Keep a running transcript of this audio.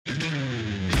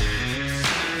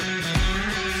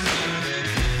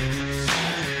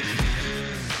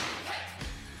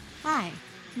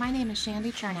is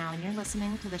Shandy Chernow, and you're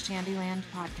listening to the Shandyland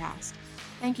podcast.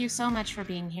 Thank you so much for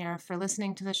being here, for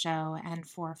listening to the show, and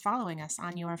for following us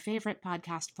on your favorite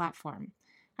podcast platform.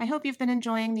 I hope you've been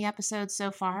enjoying the episodes so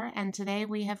far, and today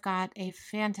we have got a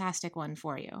fantastic one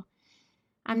for you.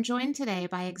 I'm joined today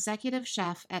by executive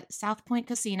chef at South Point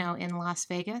Casino in Las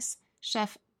Vegas,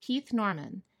 Chef Keith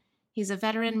Norman. He's a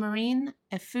veteran Marine,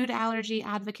 a food allergy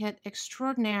advocate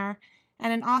extraordinaire,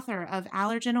 and an author of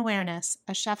Allergen Awareness,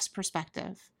 A Chef's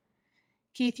Perspective.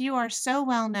 Keith, you are so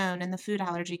well known in the food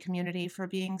allergy community for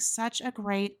being such a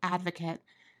great advocate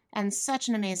and such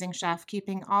an amazing chef,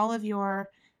 keeping all of your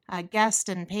guests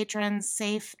and patrons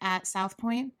safe at South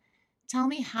Point. Tell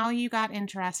me how you got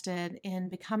interested in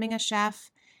becoming a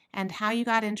chef and how you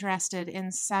got interested in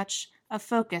such a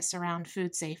focus around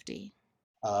food safety.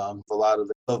 A lot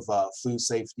of food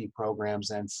safety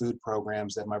programs and food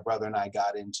programs that my brother and I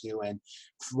got into, and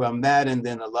from that, and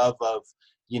then a love of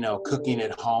cooking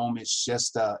at home. It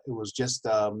was just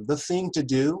the thing to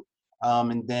do.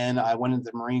 And then I went into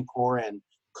the Marine Corps and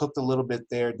cooked a little bit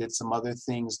there, did some other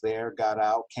things there, got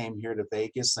out, came here to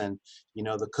Vegas, and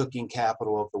the cooking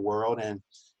capital of the world, and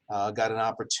got an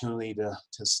opportunity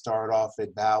to start off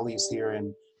at Bally's here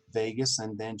in Vegas,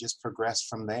 and then just progressed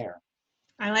from there.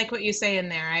 I like what you say in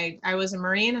there. I was a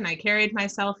Marine and I carried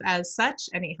myself as such,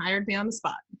 and he hired me on the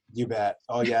spot. You bet.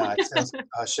 Oh yeah,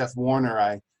 Chef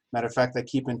Warner. Matter of fact, I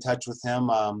keep in touch with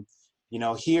him.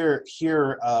 Here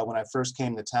when I first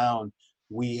came to town,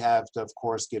 we have to, of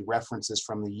course, get references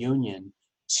from the union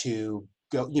to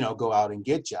go out and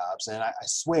get jobs. And I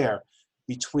swear,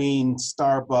 between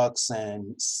Starbucks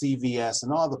and CVS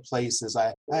and all the places,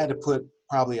 I had to put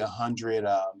probably 100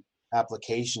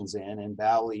 applications in, and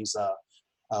Bally's.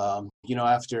 After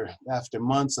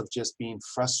months of just being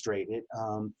frustrated,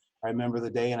 I remember the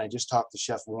day, and I just talked to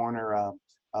Chef Warner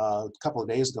a couple of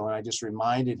days ago, and I just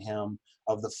reminded him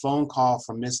of the phone call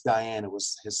from Miss Diane. It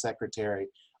was his secretary,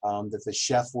 that the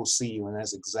chef will see you, and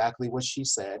that's exactly what she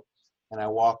said. And I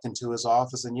walked into his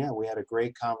office, and we had a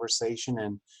great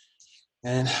conversation,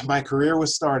 and my career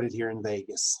was started here in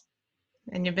Vegas.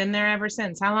 And you've been there ever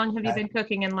since. How long have you been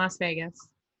cooking in Las Vegas?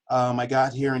 I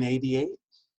got here in '88.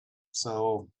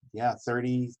 So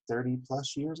 30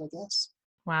 plus years, I guess.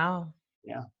 Wow.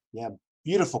 Yeah.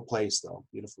 Beautiful place though.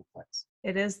 Beautiful place.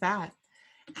 It is that.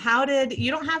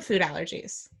 You don't have food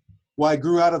allergies? Well, I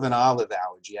grew out of an olive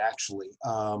allergy, actually.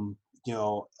 When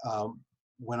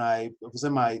I was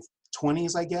in my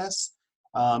 20s, I guess,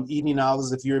 eating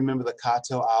olives, if you remember the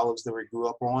cocktail olives that we grew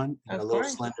up on in a little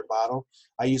slender bottle,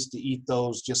 I used to eat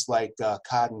those just like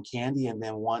cotton candy. And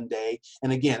then one day,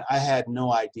 and again, I had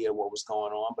no idea what was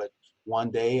going on, but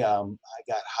one day I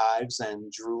got hives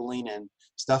and drooling and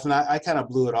stuff, and I kind of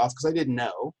blew it off because I didn't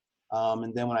know.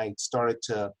 And then when I started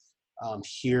to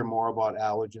hear more about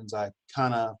allergens, I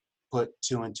kind of put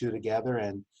two and two together,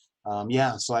 and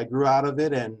so I grew out of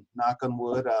it, and knock on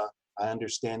wood, I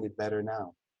understand it better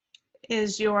now.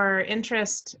 Is your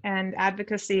interest and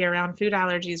advocacy around food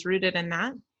allergies rooted in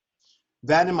that?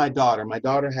 That and my daughter. My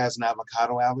daughter has an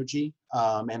avocado allergy,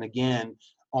 and again,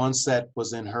 onset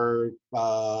was in her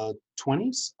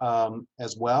 20s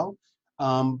as well.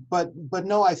 But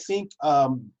no, I think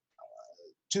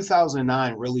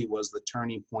 2009 really was the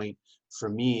turning point for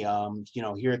me.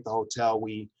 Here at the hotel,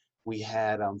 we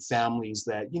had families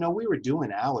that, we were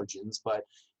doing allergens, but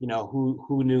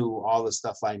who knew all the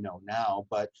stuff I know now.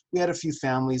 But we had a few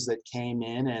families that came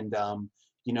in, and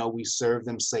we served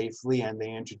them safely, and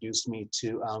they introduced me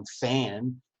to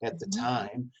FAN at the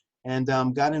time, and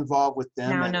got involved with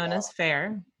them. Now known as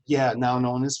FARE. Yeah, now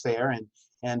known as FARE.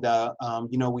 And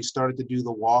we started to do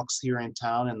the walks here in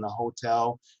town in the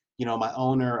hotel. My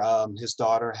owner, his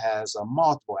daughter has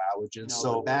multiple allergens,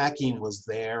 so backing was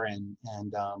there, and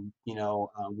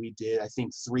we did, I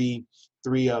think, three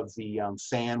of the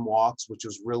FAN walks, which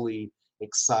was really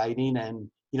exciting, and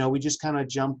we just kind of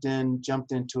jumped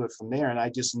into it from there. And I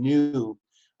just knew,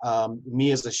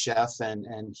 me as a chef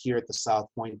and here at the South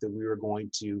Point, that we were going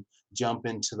to jump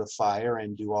into the fire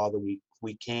and do all that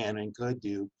we can and could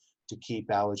do to keep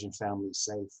allergen families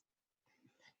safe.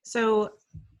 So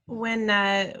when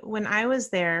I was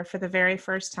there for the very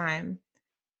first time,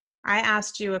 I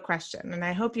asked you a question, and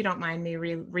I hope you don't mind me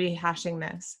rehashing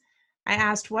this. I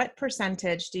asked, what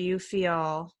percentage do you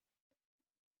feel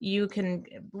you can,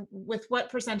 with what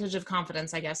percentage of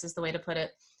confidence, I guess is the way to put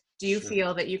it, do you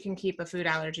feel that you can keep a food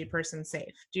allergy person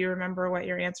safe? Do you remember what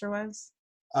your answer was?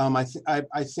 I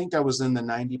think I was in the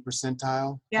 90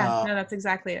 percentile. Yeah, no, that's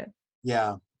exactly it.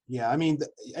 Yeah. I mean,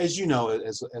 as you know,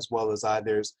 as well as I,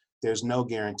 there's no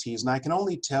guarantees, and I can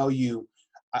only tell you,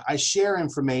 I share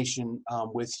information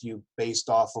with you based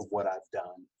off of what I've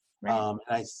done. Right. And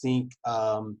I think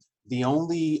the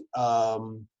only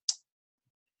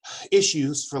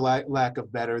issues, for lack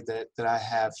of better, that I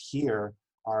have here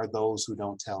are those who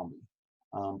don't tell me.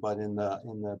 But in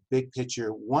the big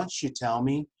picture, once you tell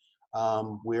me,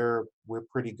 we're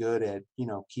pretty good at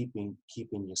keeping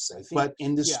you safe. But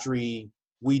industry,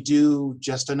 we do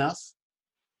just enough,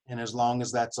 and as long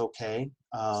as that's okay,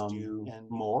 and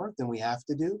more than we have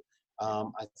to do,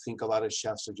 I think a lot of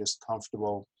chefs are just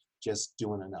comfortable just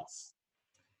doing enough.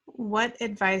 What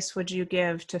advice would you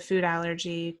give to food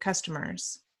allergy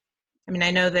customers? I mean, I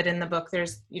know that in the book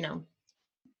there's,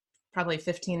 probably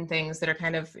 15 things that are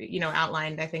kind of,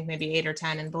 outlined, I think maybe 8 or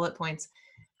 10 in bullet points.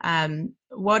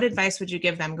 What advice would you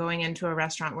give them going into a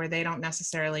restaurant where they don't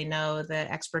necessarily know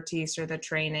the expertise or the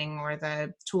training or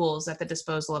the tools at the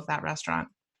disposal of that restaurant?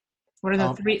 What are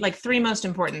the three most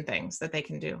important things that they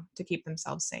can do to keep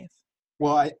themselves safe?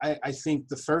 Well, I think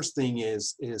the first thing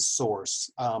is source.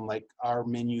 Like our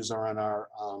menus are on our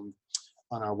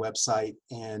website,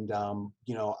 and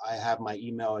I have my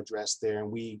email address there,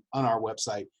 and on our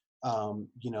website,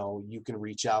 you can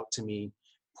reach out to me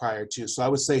prior to. So I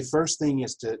would say first thing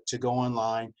is to go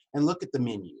online and look at the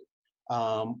menu.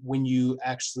 When you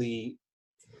actually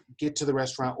get to the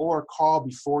restaurant or call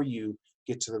before you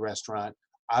get to the restaurant,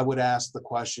 I would ask the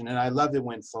question, and I love it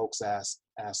when folks ask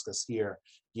us here,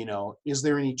 is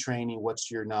there any training? What's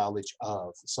your knowledge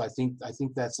of? So I think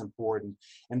that's important.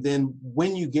 And then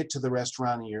when you get to the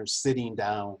restaurant and you're sitting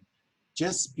down,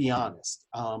 just be honest.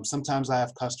 Sometimes I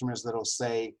have customers that'll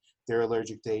say they're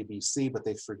allergic to A, B, C, but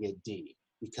they forget D,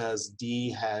 because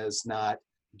D has not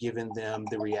given them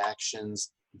the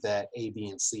reactions that A, B,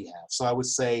 and C have. So I would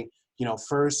say,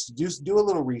 first do a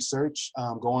little research,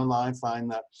 go online,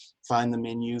 find the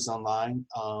menus online.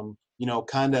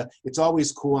 It's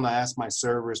always cool, and I ask my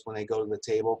servers when they go to the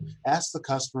table, ask the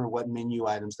customer what menu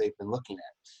items they've been looking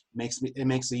at. It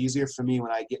makes it easier for me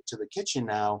when I get to the kitchen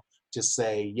now to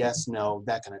say yes, no,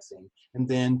 that kind of thing. And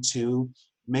then 2,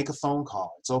 make a phone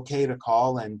call. It's okay to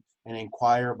call and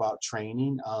inquire about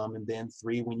training. And then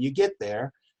 3, when you get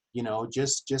there,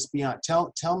 just be on.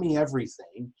 Tell me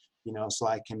everything, so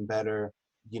I can better,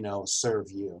 serve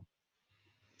you.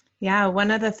 Yeah, one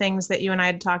of the things that you and I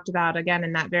had talked about, again,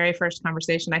 in that very first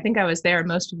conversation, I think I was there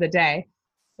most of the day.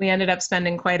 We ended up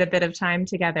spending quite a bit of time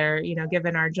together,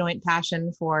 given our joint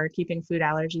passion for keeping food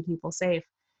allergy people safe.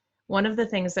 One of the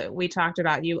things that we talked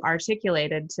about, you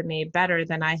articulated to me better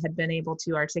than I had been able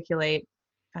to articulate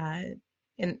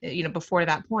before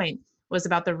that point, was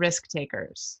about the risk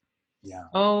takers. Yeah.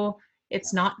 Oh,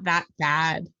 it's not that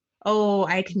bad. Oh,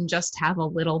 I can just have a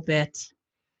little bit.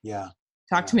 Yeah.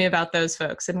 Talk to me about those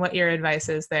folks and what your advice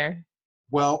is there.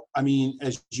 Well, I mean,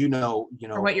 as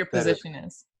or what your position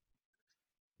is.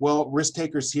 Well, risk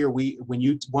takers here,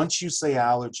 once you say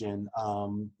allergen,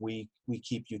 we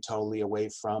keep you totally away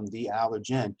from the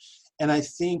allergen. And I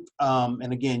think,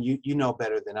 and again, you know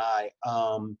better than I,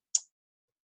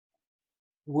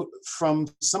 from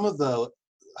some of the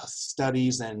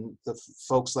studies and the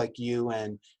folks like you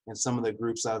and some of the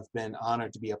groups I've been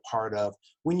honored to be a part of,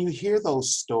 when you hear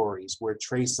those stories where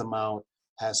trace amount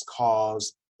has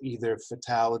caused either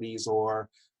fatalities or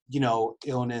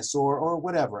illness or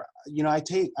whatever, I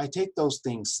take those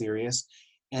things serious.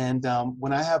 And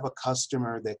when I have a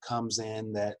customer that comes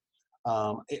in that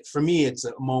for me, it's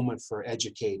a moment for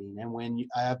educating. And when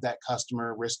I have that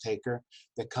customer risk taker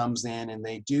that comes in and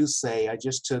they do say, I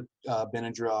just took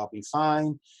Benadryl, I'll be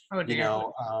fine. Oh, dear.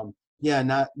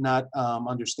 Not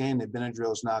understand that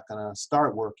Benadryl is not going to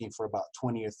start working for about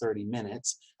 20 or 30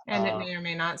 minutes. And it may or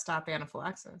may not stop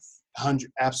anaphylaxis.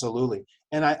 Absolutely.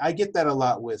 And I get that a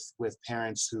lot with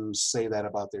parents who say that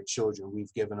about their children.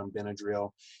 We've given them Benadryl,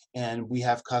 and we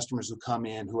have customers who come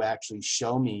in who actually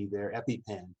show me their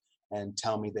EpiPen and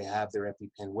tell me they have their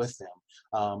EpiPen with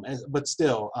them. But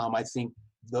still, I think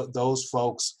those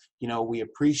folks, we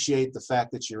appreciate the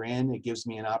fact that you're in. It gives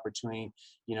me an opportunity,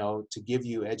 to give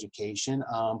you education.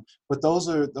 But those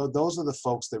are the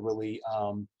folks that really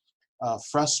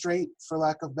frustrate, for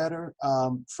lack of better,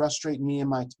 frustrate me and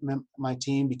my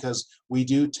team, because we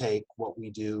do take what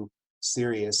we do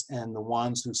serious. And the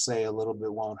ones who say a little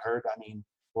bit won't hurt,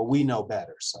 we know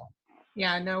better. So.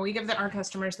 Yeah, no, we give our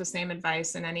customers the same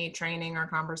advice in any training or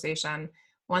conversation.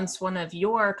 Once one of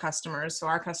your customers, so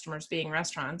our customers being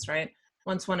restaurants, right?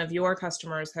 Once one of your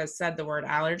customers has said the word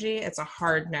allergy, it's a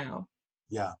hard no.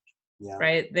 Yeah.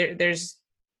 Right? There's,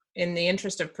 in the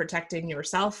interest of protecting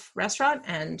yourself, restaurant,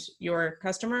 and your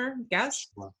customer, guest,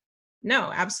 sure. No,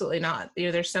 absolutely not.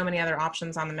 There's so many other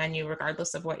options on the menu,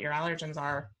 regardless of what your allergens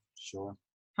are. Sure.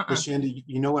 But Shandy,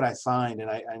 you know what I find, and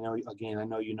I know, again, I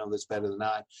know you know this better than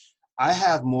I. I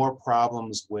have more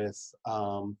problems with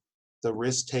the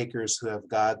risk takers who have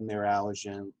gotten their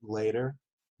allergen later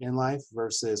in life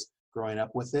versus growing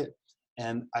up with it.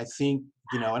 And I think,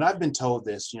 and I've been told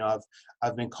this,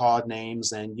 I've been called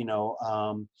names, and,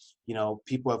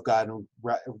 people have gotten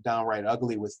downright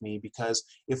ugly with me, because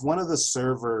if one of the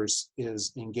servers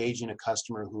is engaging a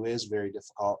customer who is very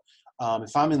difficult,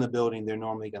 if I'm in the building, they're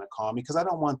normally going to call me because I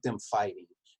don't want them fighting,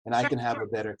 and I can have a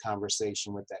better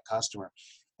conversation with that customer.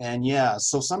 And yeah,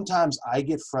 so sometimes I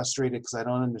get frustrated because I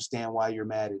don't understand why you're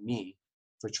mad at me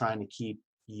for trying to keep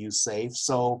you safe.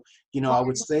 So, I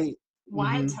would say,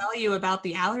 why tell you about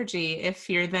the allergy if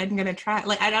you're then going to try,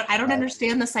 like, I don't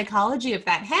understand the psychology of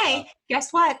that. Hey,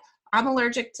 guess what? I'm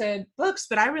allergic to books,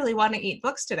 but I really want to eat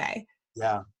books today.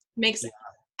 Yeah. Makes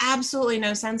absolutely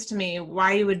no sense to me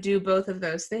why you would do both of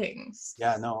those things.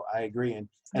 Yeah, no, I agree. And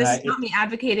this is not me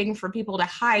advocating for people to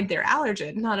hide their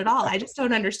allergen, not at all. I just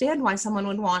don't understand why someone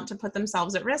would want to put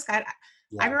themselves at risk. I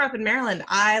grew up in Maryland.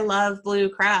 I love blue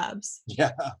crabs.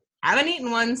 Yeah. I haven't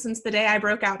eaten one since the day I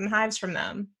broke out in hives from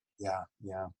them. Yeah.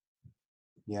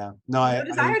 No, I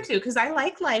desire to, because I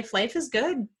like life. Life is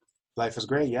good. Life is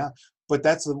great, yeah. But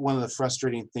that's one of the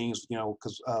frustrating things,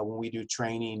 because when we do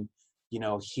training,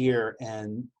 here,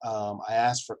 and I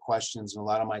ask for questions, and a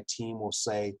lot of my team will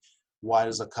say, why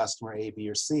does a customer A, B,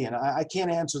 or C? And I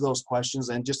can't answer those questions.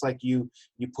 And just like you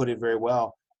put it very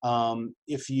well,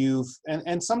 if you've,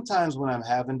 and sometimes when I'm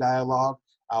having dialogue,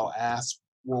 I'll ask,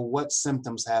 well, what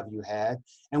symptoms have you had?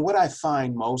 And what I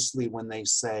find mostly when they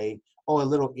say, oh, a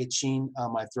little itching,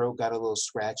 my throat got a little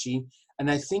scratchy.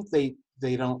 And I think they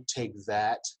don't take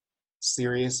that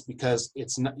serious, because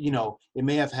it's not, it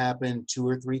may have happened 2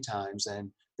 or 3 times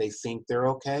and they think they're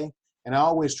okay. And I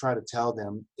always try to tell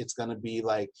them it's going to be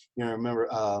like, remember,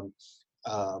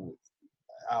 I'll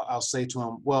say to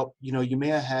them, well, you may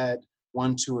have had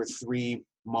 1, 2, or 3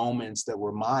 moments that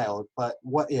were mild, but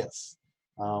what if?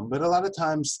 But a lot of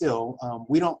times still,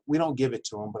 we don't give it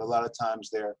to them, but a lot of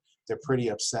times they're pretty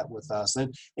upset with us.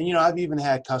 And I've even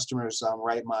had customers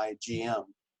write my GM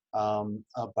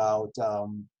about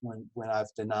when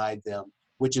I've denied them,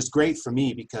 which is great for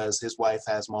me because his wife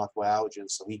has multiple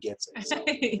allergens, so he gets it. So.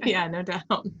 Yeah, no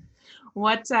doubt.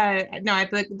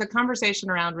 The conversation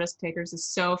around risk takers is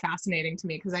so fascinating to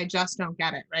me, because I just don't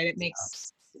get it, right? It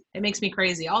makes me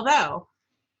crazy. Although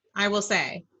I will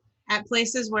say, at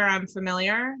places where I'm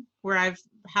familiar, where I've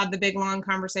had the big long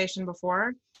conversation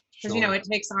before, because it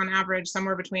takes on average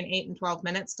somewhere between 8 and 12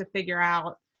 minutes to figure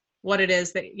out what it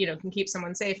is that can keep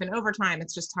someone safe. And over time,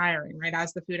 it's just tiring, right?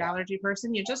 As the food allergy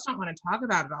person, you just don't want to talk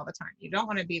about it all the time. You don't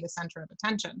want to be the center of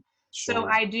attention. Sure. So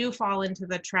I do fall into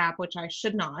the trap, which I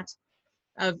should not,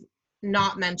 of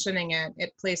not mentioning it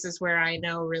at places where I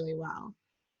know really well.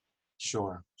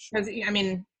 Sure. Because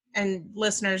and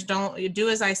listeners, don't do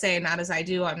as I say, not as I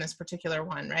do on this particular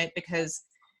one, right? Because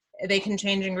they can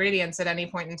change ingredients at any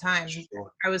point in time.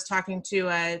 Sure. I was talking to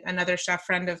another chef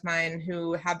friend of mine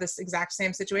who had this exact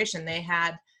same situation. They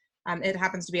had, it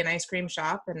happens to be an ice cream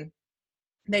shop, and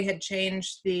they had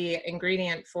changed the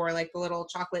ingredient for like the little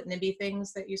chocolate nibby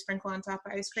things that you sprinkle on top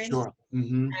of ice cream. Sure.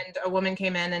 Mm-hmm. And a woman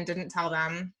came in and didn't tell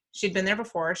them. She'd been there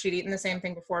before. She'd eaten the same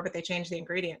thing before, but they changed the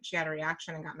ingredient. She had a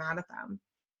reaction and got mad at them.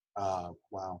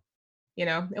 Wow.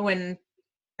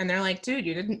 And they're like, dude,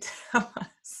 you didn't tell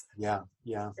us. Yeah.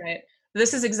 Right.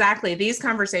 This is exactly these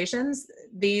conversations,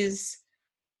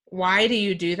 why do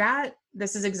you do that?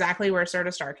 This is exactly where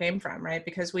Certastar came from, right?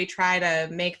 Because we try to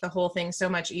make the whole thing so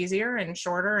much easier and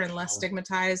shorter and less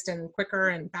stigmatized and quicker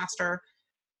and faster,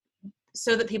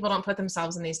 so that people don't put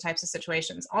themselves in these types of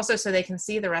situations. Also, so they can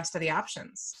see the rest of the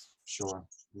options. Sure.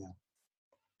 Yeah.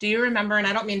 Do you remember, and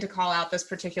I don't mean to call out this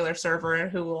particular server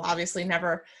who will obviously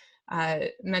never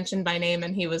mention by name,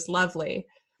 and he was lovely.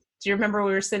 Do you remember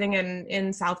we were sitting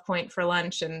in South Point for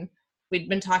lunch, and we'd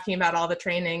been talking about all the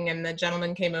training, and the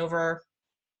gentleman came over,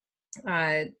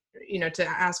 to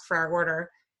ask for our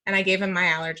order, and I gave him my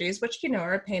allergies, which,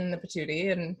 are a pain in the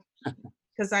patootie, and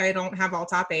because I don't have all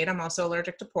top 8, I'm also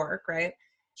allergic to pork, right?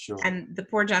 Sure. And the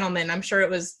poor gentleman, I'm sure it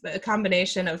was a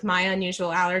combination of my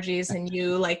unusual allergies and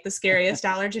you, like the scariest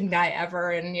allergen guy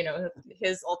ever, and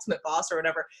his ultimate boss or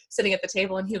whatever, sitting at the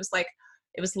table, and he was like,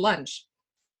 it was lunch.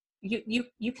 You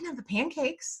can have the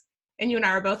pancakes. And you and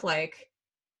I were both like,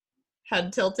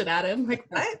 head tilted at him, like,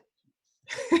 what?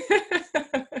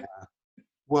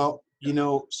 Well,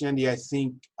 Shandy, I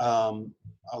think a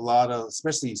lot of,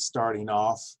 especially starting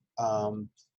off,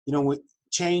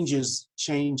 change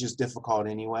is difficult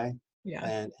anyway.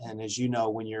 Yeah. And as you know,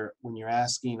 when you're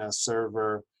asking a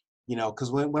server,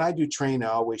 because when I do train, I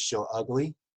always show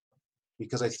ugly,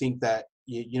 because I think that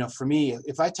for me,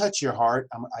 if I touch your heart,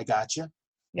 I got you.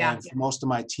 Yeah. And for most of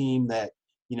my team that,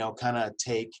 kind of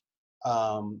take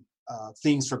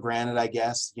things for granted, I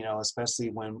guess,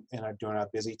 especially during our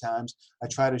busy times, I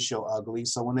try to show ugly.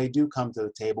 So when they do come to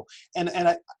the table, and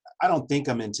I don't think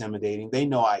I'm intimidating. They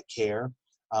know I care,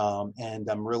 and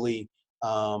I'm really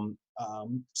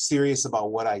serious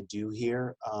about what I do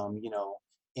here.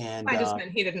 And I just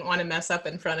meant he didn't want to mess up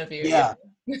in front of you. yeah,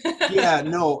 yeah,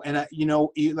 no, and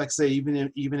like I say,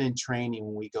 even in training,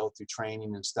 when we go through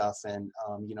training and stuff, and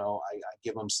I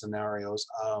give them scenarios.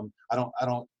 I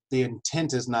don't. The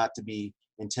intent is not to be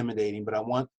intimidating, but I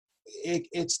want it.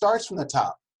 It starts from the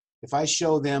top. If I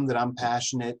show them that I'm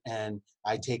passionate and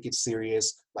I take it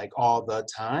serious, like all the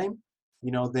time,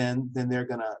 then they're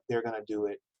gonna do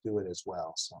it as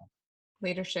well. So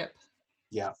leadership.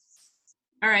 Yeah.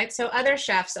 All right. So other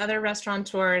chefs, other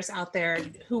restaurateurs out there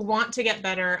who want to get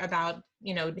better about,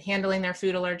 handling their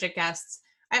food allergic guests.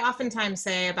 I oftentimes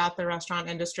say about the restaurant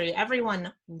industry,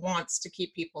 everyone wants to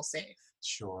keep people safe.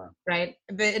 Sure. Right.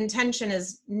 The intention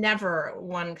is never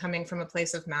one coming from a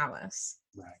place of malice.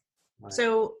 Right.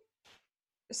 So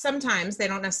sometimes they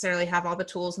don't necessarily have all the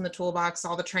tools in the toolbox,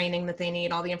 all the training that they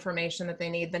need, all the information that they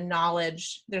need, the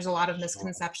knowledge. There's a lot of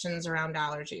misconceptions around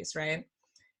allergies, right?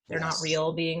 They're not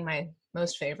real, being my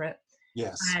most favorite.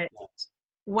 Yes.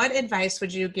 What advice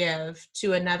would you give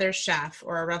to another chef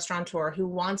or a restaurateur who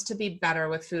wants to be better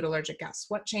with food allergic guests?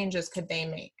 What changes could they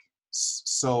make?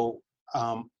 So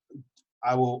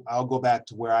I'll go back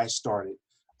to where I started.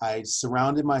 I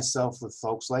surrounded myself with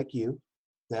folks like you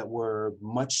that were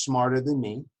much smarter than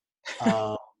me.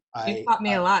 You taught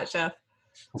me a lot, Chef.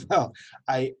 Well,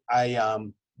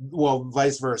 well,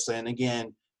 vice versa. And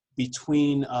again,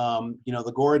 between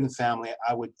the Gordon family,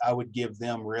 I would give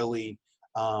them really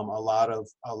a lot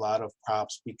of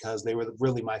props, because they were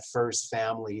really my first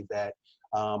family that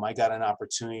I got an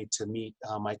opportunity to meet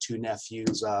my two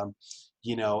nephews,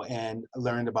 and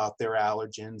learned about their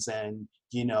allergens. And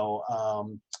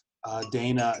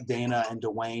Dana and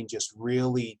Dwayne just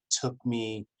really took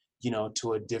me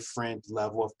to a different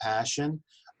level of passion.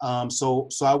 So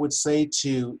I would say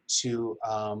to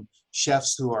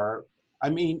chefs who are,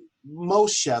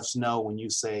 most chefs know when you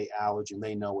say allergen,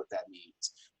 they know what that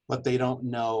means, but they don't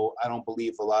know. I don't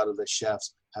believe a lot of the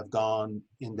chefs have gone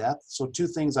in depth. So two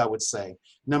things I would say.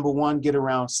 Number one, get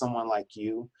around someone like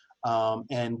you.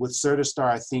 And with Certistar,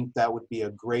 I think that would be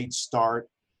a great start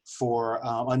for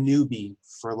a newbie,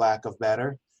 for lack of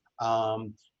better.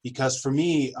 Because for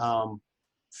me,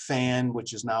 FAN,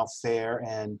 which is now FAIR,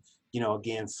 and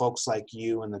again, folks like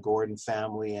you and the Gordon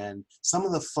family, and some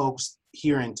of the folks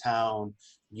here in town,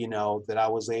 that I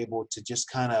was able to just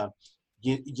kind of,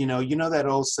 that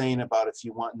old saying about if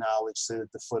you want knowledge, sit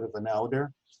at the foot of an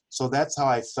elder. So that's how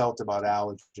I felt about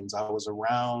allergens. I was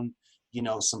around,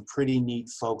 some pretty neat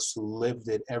folks who lived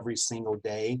it every single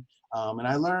day. And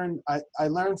I learned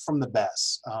from the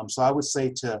best. So I would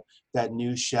say to that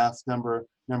new chef, number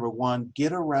one,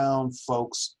 get around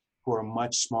folks who are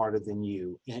much smarter than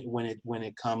you when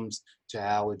it comes to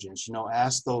allergens.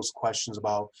 Ask those questions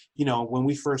about, when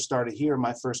we first started here,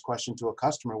 my first question to a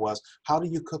customer was, how do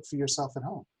you cook for yourself at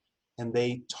home? And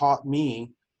they taught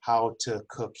me how to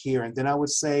cook here. And then I would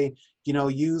say,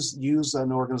 use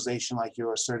an organization like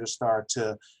your Certistar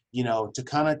to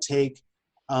kind of take,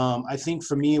 I think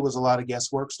for me, it was a lot of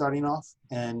guesswork starting off.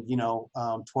 And,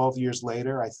 12 years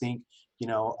later, I think,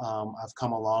 I've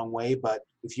come a long way. But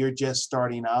if you're just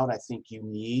starting out, I think you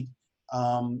need,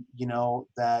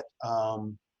 that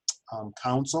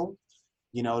counsel,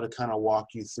 to kind of walk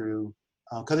you through,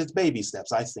 because it's baby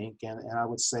steps, I think. And I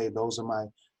would say those are my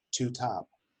two top.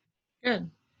 Good.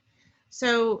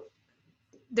 So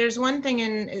there's one thing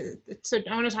so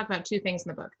I want to talk about two things in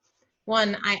the book.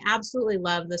 One, I absolutely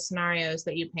love the scenarios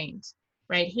that you paint,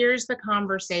 right? Here's the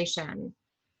conversation.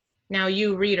 Now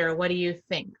you, reader, what do you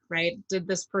think, right? Did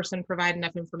this person provide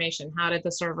enough information? How did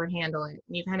the server handle it?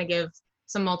 And you kind of give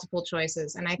some multiple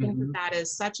choices. And I think that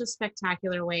is such a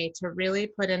spectacular way to really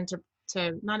put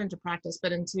not into practice,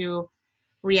 but into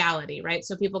reality, right?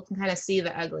 So people can kind of see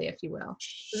the ugly, if you will.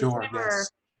 Sure, yes.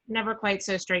 Never quite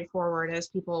so straightforward as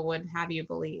people would have you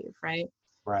believe, right?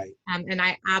 Right. And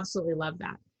I absolutely love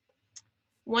that.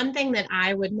 One thing that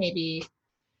I would maybe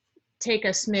take a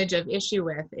smidge of issue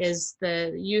with is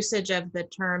the usage of the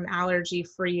term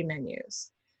allergy-free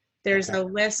menus. There's a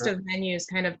list of menus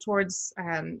kind of towards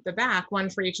the back, one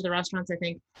for each of the restaurants, I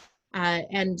think.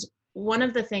 And one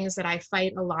of the things that I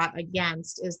fight a lot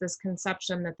against is this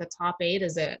conception that the top 8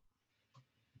 is it.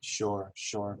 Sure.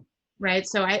 Right.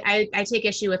 So I take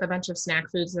issue with a bunch of snack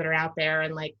foods that are out there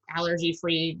and like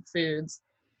allergy-free foods.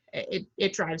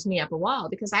 It drives me up a wall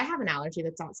because I have an allergy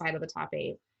that's outside of the top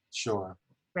 8. Sure.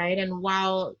 right? And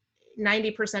while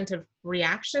 90% of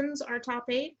reactions are top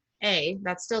 8,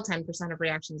 that's still 10% of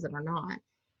reactions that are not.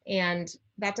 And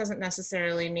that doesn't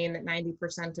necessarily mean that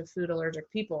 90% of food allergic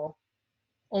people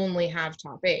only have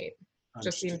top 8.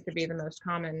 Just seems to be the most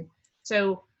common.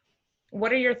 So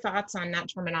what are your thoughts on that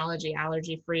terminology,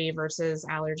 allergy-free versus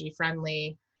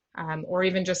allergy-friendly, or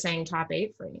even just saying top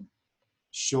 8 free?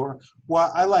 Sure.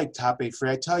 Well, I like top 8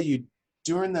 free. I tell you,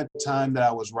 during the time that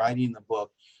I was writing the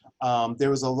book,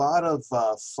 there was a lot of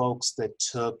folks that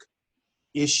took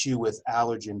issue with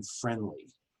allergen friendly.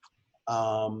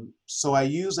 So I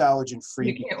use allergen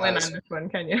free. You can't win on this one,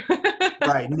 can you?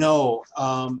 Right. No.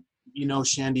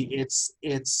 Shandy,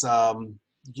 it's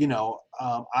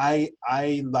I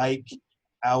like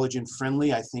allergen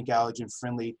friendly. I think allergen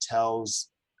friendly tells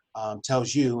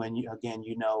you, and again,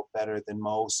 better than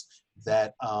most,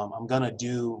 that I'm gonna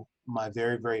do my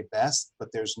very, very best, but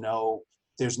there's never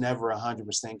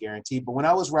 100% guarantee. But when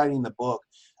I was writing the book,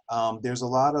 there's a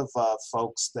lot of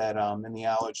folks that in the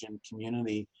allergen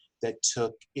community that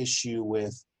took issue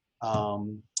with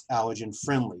allergen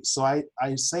friendly. So I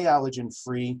say allergen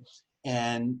free,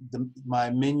 and my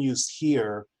menus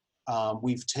here,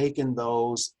 we've taken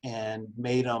those and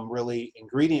made them really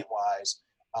ingredient wise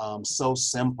so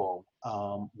simple,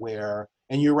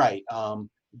 and you're right,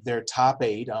 they're top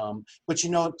 8. But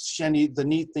Shandy, the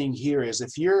neat thing here is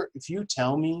if you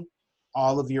tell me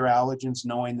all of your allergens,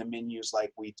 knowing the menus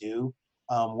like we do,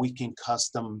 we can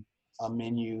custom a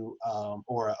menu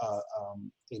or a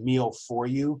meal for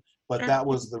you. But that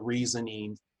was the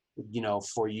reasoning,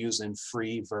 for using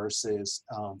free versus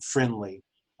friendly.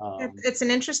 It's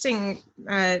an interesting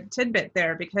tidbit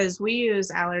there, because we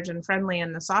use allergen friendly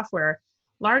in the software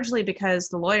largely because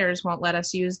the lawyers won't let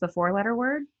us use the 4-letter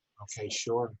word. Okay,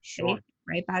 sure.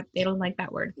 Right? That they don't like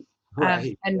that word.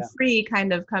 Right. And free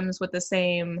kind of comes with the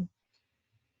same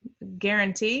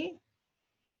guarantee,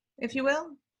 if you will,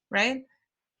 right?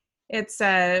 It's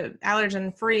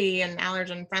allergen free and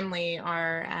allergen friendly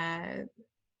are,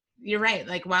 you're right,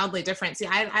 like wildly different. See,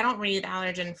 I don't read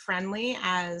allergen friendly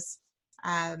as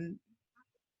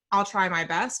I'll try my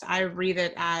best. I read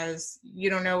it as you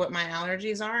don't know what my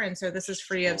allergies are, and so this is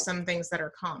free of some things that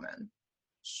are common.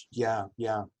 Yeah.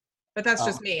 But that's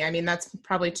just me. I mean, that's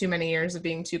probably too many years of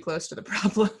being too close to the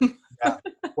problem. Yeah.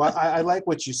 Well, I like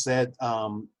what you said.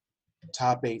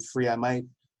 Top 8 free. I might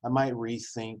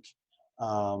rethink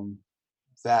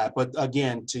that. But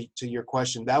again, to your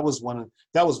question, that was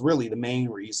really the main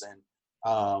reason.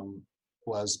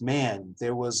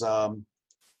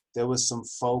 There was some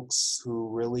folks who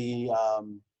really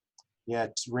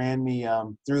ran me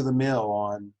through the mill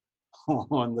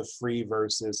on the free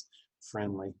versus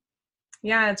friendly.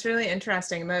 Yeah, it's really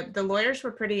interesting. The lawyers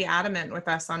were pretty adamant with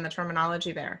us on the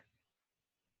terminology there.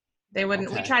 They wouldn't.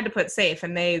 Okay. We tried to put safe,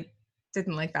 and they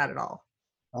didn't like that at all.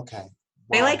 Okay. Wow.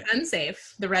 They like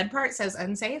unsafe. The red part says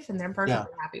unsafe, and they're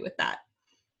perfectly happy with that.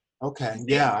 Okay.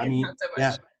 Yeah. I mean,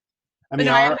 yeah.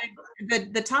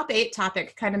 The top 8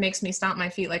 topic kind of makes me stomp my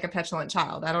feet like a petulant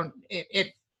child.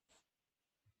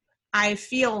 I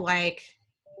feel like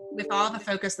with all the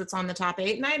focus that's on the top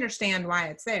 8, and I understand why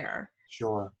it's there.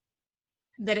 Sure.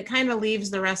 That it kind of leaves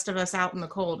the rest of us out in the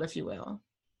cold, if you will,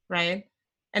 right?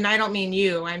 And I don't mean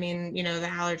you, I mean, the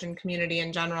allergen community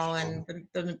in general and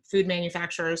the food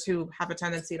manufacturers who have a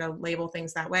tendency to label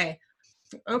things that way.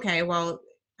 Okay, well,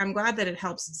 I'm glad that it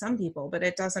helps some people, but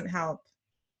it doesn't help,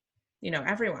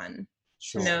 everyone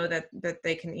to know that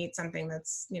they can eat something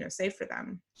that's, safe for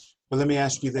them. But let me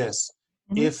ask you this.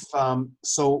 Mm-hmm. If,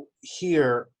 so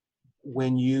here,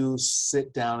 when you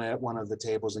sit down at one of the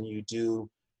tables and you do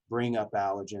bring up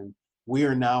allergen, we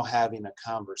are now having a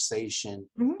conversation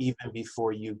even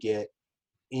before you get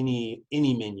any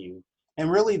menu.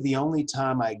 And really the only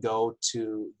time I go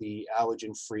to the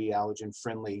allergen-free,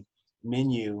 allergen-friendly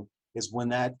menu is when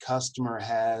that customer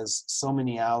has so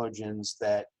many allergens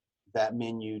that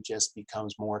menu just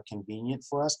becomes more convenient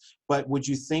for us. But would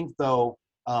you think though,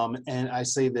 and I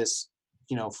say this,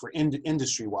 for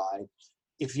industry-wide,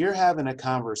 if you're having a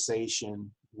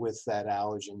conversation with that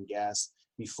allergen guest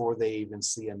before they even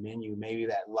see a menu, maybe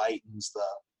that lightens the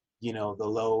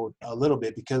load a little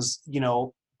bit, because,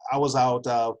 I was out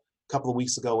a couple of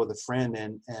weeks ago with a friend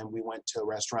and we went to a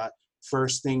restaurant.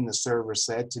 First thing the server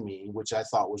said to me, which I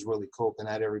thought was really cool, and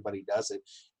not everybody does it,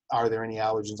 are there any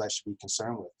allergens I should be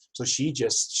concerned with? So she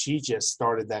just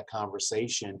started that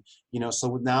conversation,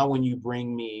 so now when you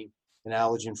bring me an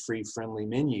allergen-free friendly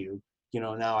menu,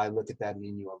 now I look at that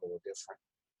menu a little different.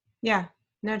 Yeah.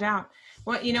 No doubt.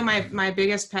 Well, my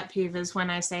biggest pet peeve is when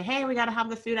I say, hey, we got to have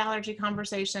the food allergy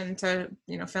conversation to,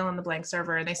 fill in the blank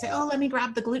server. And they say, oh, let me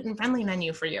grab the gluten-friendly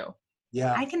menu for you.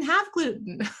 Yeah. I can have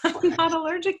gluten. I'm not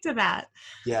allergic to that.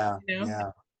 Yeah. You know?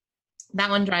 Yeah. That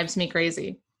one drives me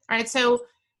crazy. All right. So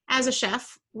as a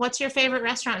chef, what's your favorite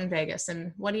restaurant in Vegas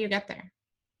and what do you get there?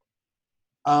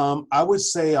 I would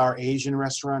say our Asian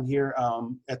restaurant here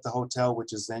at the hotel,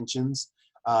 which is Zenchins.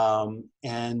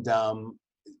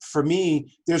 For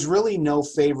me, there's really no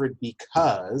favorite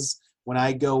because when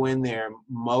I go in there,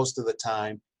 most of the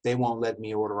time, they won't let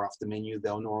me order off the menu.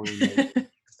 They'll normally make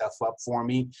stuff up for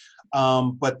me.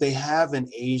 But they have an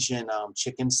Asian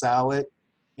chicken salad,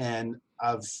 and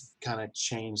I've kind of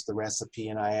changed the recipe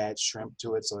and I add shrimp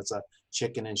to it. So it's a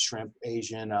chicken and shrimp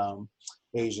Asian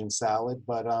salad.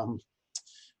 But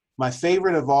my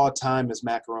favorite of all time is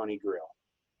Macaroni Grill.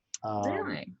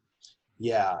 Really?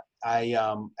 Yeah, I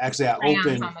Crayons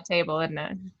opened. on the table, isn't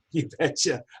it? You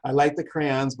betcha. I like the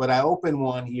crayons, but I opened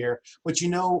one here. But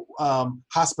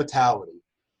hospitality.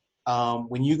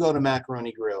 When you go to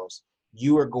Macaroni Grills,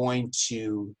 you are going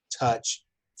to touch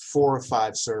 4 or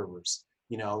 5 servers.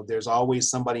 There's always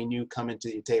somebody new coming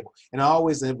to your table, and I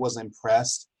always was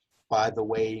impressed by the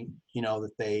way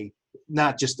that they,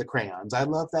 not just the crayons. I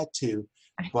love that too.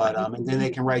 But and then they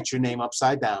can write your name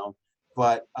upside down.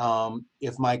 But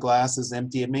if my glass is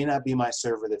empty, it may not be my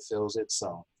server that fills it.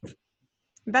 So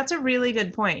that's a really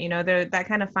good point. That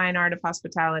kind of fine art of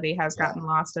hospitality has Yeah. gotten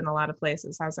lost in a lot of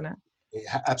places, hasn't it?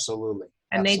 Yeah, absolutely.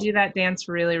 And they Absolutely. do that dance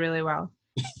really, really well.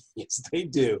 Yes, they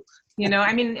do.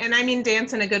 I mean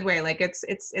dance in a good way. Like it's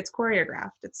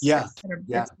choreographed. It's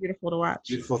beautiful to watch.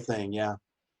 Beautiful thing. Yeah.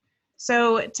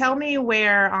 So tell me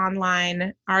where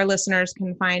online our listeners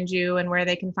can find you and where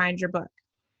they can find your book.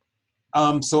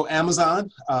 So Amazon,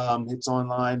 it's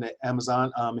online at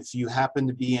Amazon. If you happen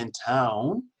to be in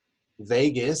town,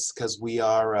 Vegas, because we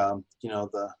are,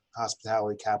 the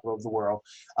hospitality capital of the world.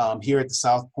 Here at the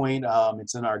South Point,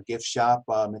 it's in our gift shop.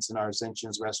 It's in our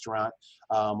Zenchins restaurant,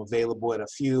 available at a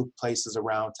few places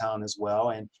around town as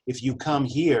well. And if you come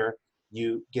here,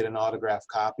 you get an autographed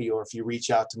copy, or if you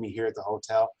reach out to me here at the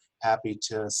hotel, happy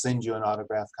to send you an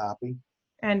autographed copy.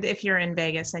 And if you're in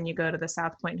Vegas and you go to the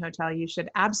South Point Hotel, you should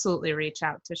absolutely reach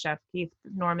out to Chef Keith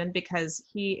Norman, because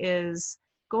he is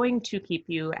going to keep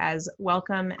you as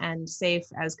welcome and safe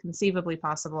as conceivably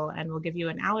possible and will give you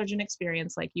an allergen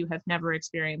experience like you have never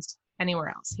experienced anywhere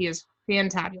else. He is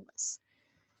fantabulous.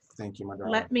 Thank you, my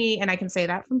darling. And I can say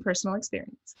that from personal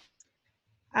experience.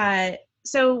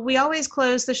 So we always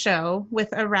close the show with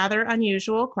a rather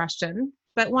unusual question,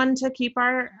 but one to keep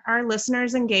our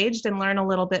listeners engaged and learn a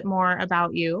little bit more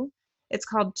about you. It's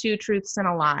called 2 Truths and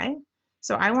a Lie.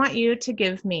 So I want you to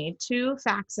give me 2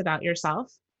 facts about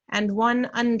yourself and 1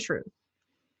 untruth.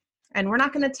 And we're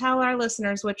not going to tell our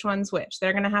listeners which one's which.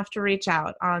 They're going to have to reach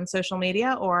out on social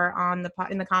media or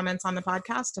in the comments on the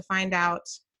podcast to find out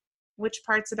which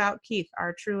parts about Keith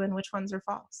are true and which ones are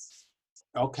false.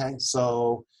 Okay,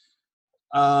 so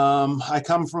I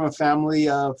come from a family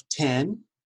of 10.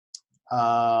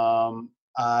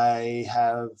 I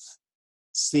have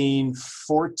seen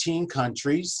 14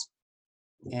 countries,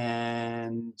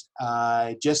 and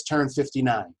I just turned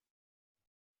 59.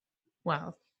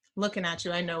 Wow. Looking at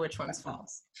you, I know which one's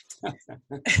false.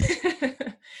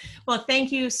 Well,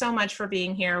 thank you so much for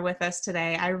being here with us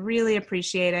today. I really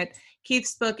appreciate it.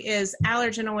 Keith's book is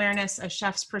Allergen Awareness, A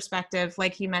Chef's Perspective.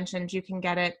 Like he mentioned, you can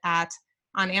get it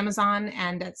on Amazon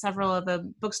and at several of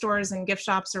the bookstores and gift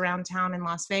shops around town in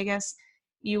Las Vegas.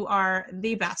 You are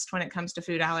the best when it comes to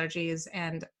food allergies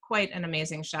and quite an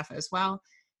amazing chef as well.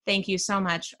 Thank you so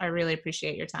much. I really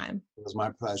appreciate your time. It was my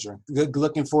pleasure. Good.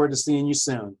 Looking forward to seeing you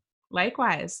soon.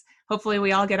 Likewise. Hopefully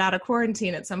we all get out of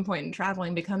quarantine at some point and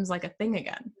traveling becomes like a thing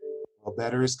again. Well,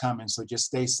 better is coming, so just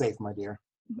stay safe, my dear.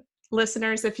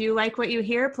 Listeners, if you like what you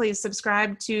hear, please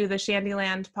subscribe to the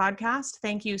Shandyland podcast.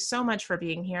 Thank you so much for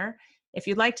being here. If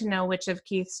you'd like to know which of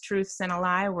Keith's truths and a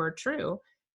lie were true,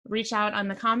 reach out on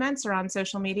the comments or on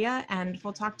social media, and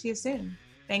we'll talk to you soon.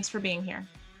 Thanks for being here.